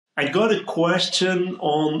I got a question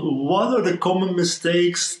on what are the common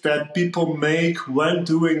mistakes that people make when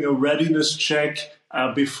doing a readiness check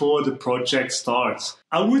before the project starts.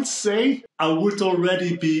 I would say I would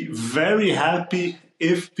already be very happy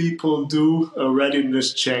if people do a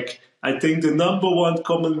readiness check. I think the number one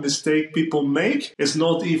common mistake people make is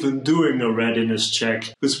not even doing a readiness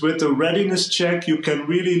check. Because with a readiness check, you can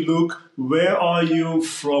really look where are you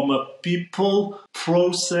from a people,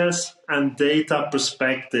 process, and data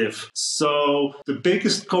perspective. So the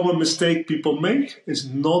biggest common mistake people make is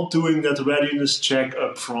not doing that readiness check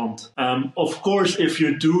up front. Of course, if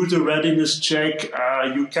you do the readiness check,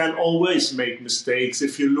 you can always make mistakes.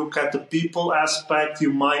 If you look at the people aspect,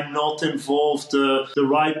 you might not involve the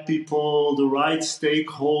right people, the right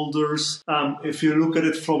stakeholders. If you look at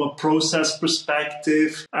it from a process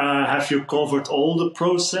perspective, have you covered all the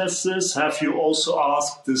processes? Have you also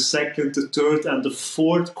asked the second, the third, and the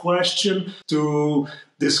fourth question to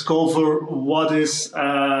discover what is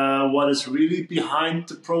really behind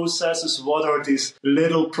the processes? What are these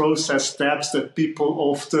little process steps that people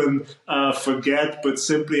often forget but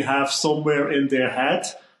simply have somewhere in their head?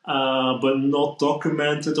 But not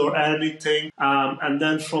documented or anything. And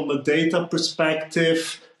then from a data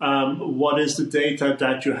perspective, what is the data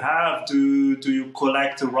that you have? Do you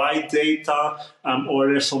collect the right data? Or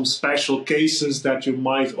are there some special cases that you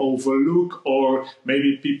might overlook? Or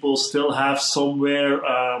maybe people still have somewhere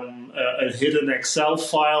a hidden Excel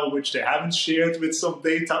file which they haven't shared with some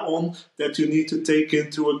data on that you need to take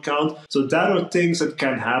into account. So that are things that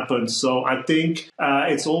can happen. So I think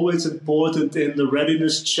it's always important in the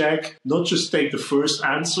readiness check, not just take the first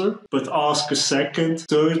answer, but ask a second,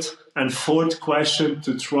 third, and fourth question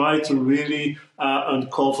to try to really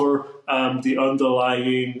uncover the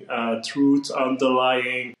underlying truth,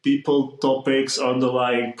 underlying people topics,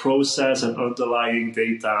 underlying process, and underlying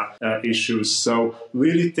data issues. So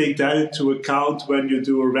really take that into account when you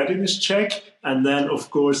do a readiness check. And then, of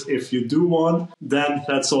course, if you do one, then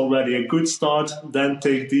that's already a good start. Then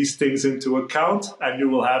take these things into account and you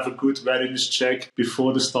will have a good readiness check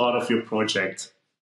before the start of your project.